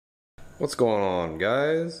What's going on,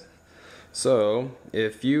 guys? So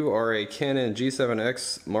if you are a Canon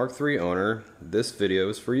G7X Mark III owner, this video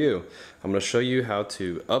is for you. I'm going to show you how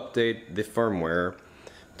to update the firmware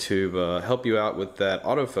to help you out with that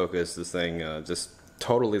autofocus. This thing just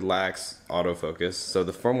totally lacks autofocus. So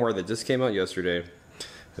the firmware that just came out yesterday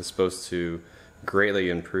is supposed to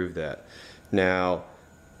greatly improve that. Now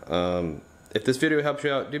if this video helps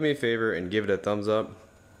you out, do me a favor and give it a thumbs up.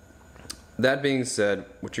 That being said,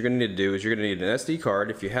 what you're going to need to do is you're going to need an SD card.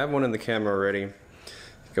 If you have one in the camera already,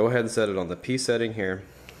 go ahead and set it on the P setting here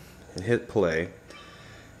and hit play.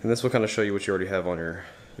 And this will kind of show you what you already have on your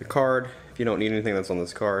card. If you don't need anything that's on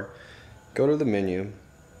this card, go to the menu,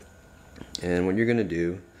 and what you're going to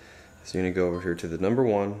do is you're going to go over here to the number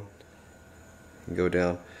 1 and go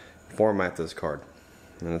down, format this card,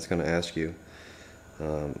 and it's going to ask you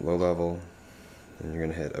low level, and you're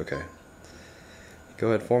going to hit OK. Go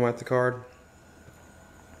ahead, format the card.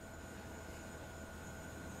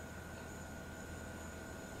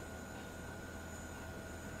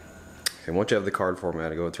 Okay, once you have the card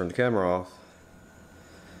formatted, go ahead and turn the camera off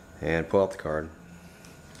and pull out the card.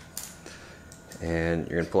 And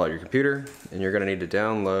you're going to pull out your computer, and you're going to need to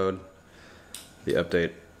download the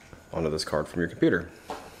update onto this card from your computer.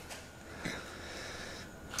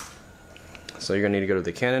 So you're going to need to go to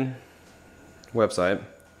the Canon website,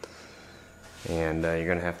 and you're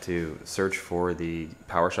going to have to search for the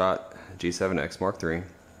PowerShot G7x Mark III.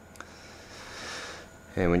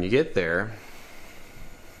 And when you get there,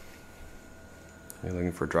 you're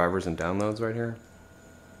looking for drivers and downloads right here.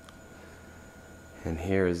 And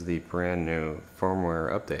here is the brand new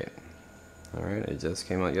firmware update. Alright, it just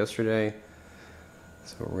came out yesterday.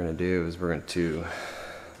 So what we're going to do is we're going to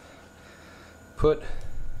put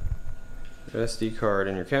your SD card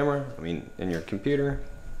in your camera, in your computer.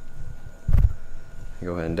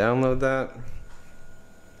 Go ahead and download that.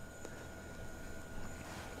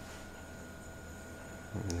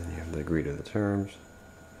 And then you have to agree to the terms.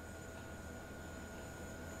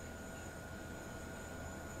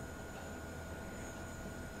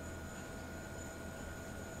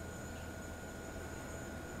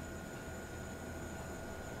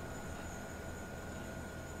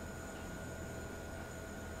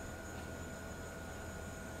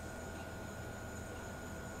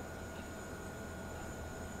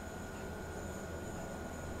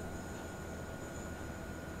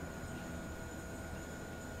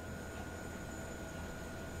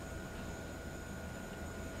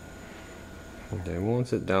 Okay,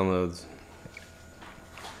 once it downloads,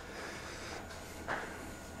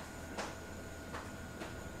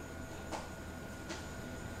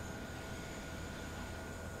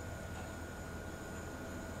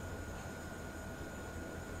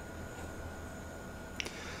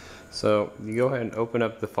 so you go ahead and open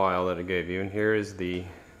up the file that it gave you, and here is the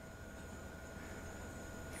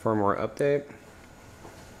firmware update.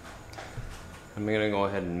 I'm going to go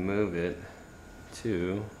ahead and move it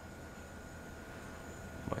to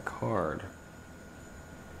my card.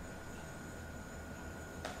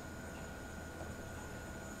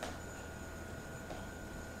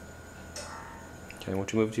 Okay,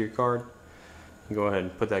 once you move it to your card, you go ahead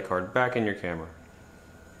and put that card back in your camera.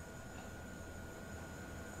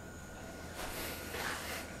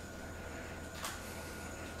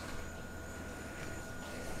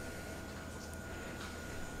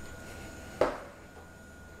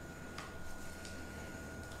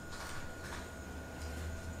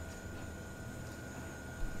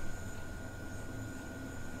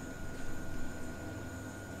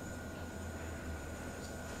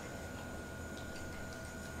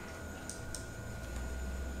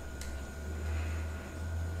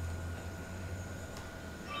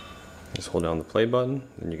 Just hold down the play button,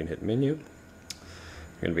 then you can hit menu. You're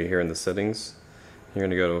going to be here in the settings. You're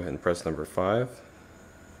going to go and press number 5.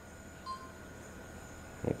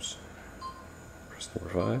 Oops. Press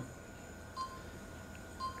number 5.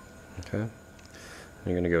 Okay.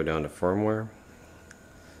 You're going to go down to firmware.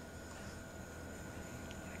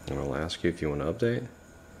 And it'll ask you if you want to update.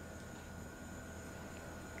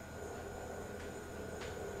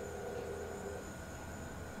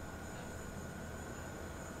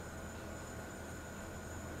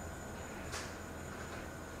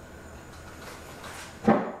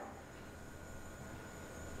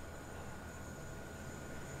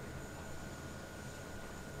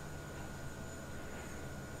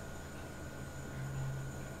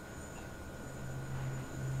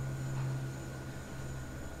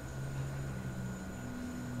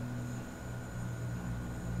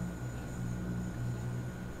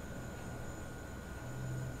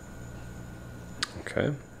 Okay,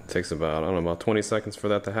 it takes about, I don't know, about 20 seconds for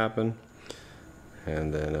that to happen.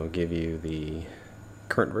 and then it'll give you the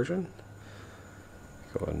current version.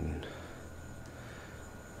 Go ahead and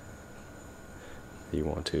you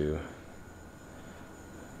want to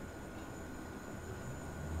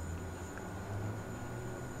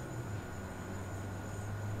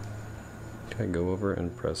go over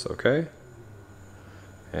and press OK,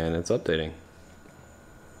 and it's updating.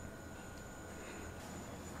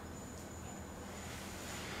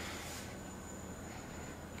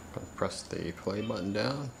 Press the play button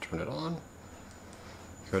down, turn it on,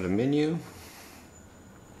 go to menu. You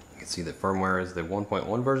can see that firmware is the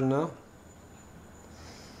 1.1 version now.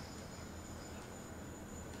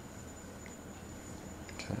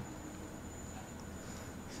 Okay.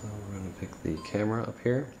 So we're going to pick the camera up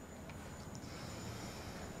here.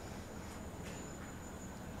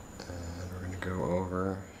 And we're going to go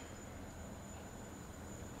over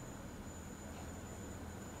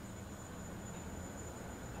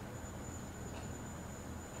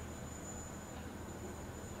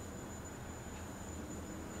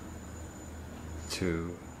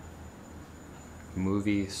to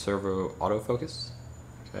movie servo autofocus.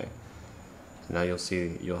 Okay, so now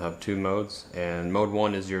you'll have two modes, and mode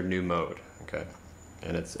 1 is your new mode. Okay,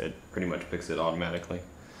 and it pretty much picks it automatically,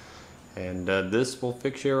 and this will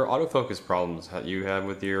fix your autofocus problems that you have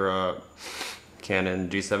with your Canon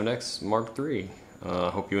G7X Mark III.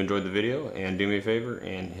 Hope you enjoyed the video, and do me a favor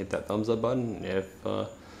and hit that thumbs up button if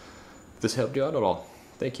this helped you out at all.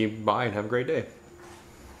 Thank you, bye, and have a great day.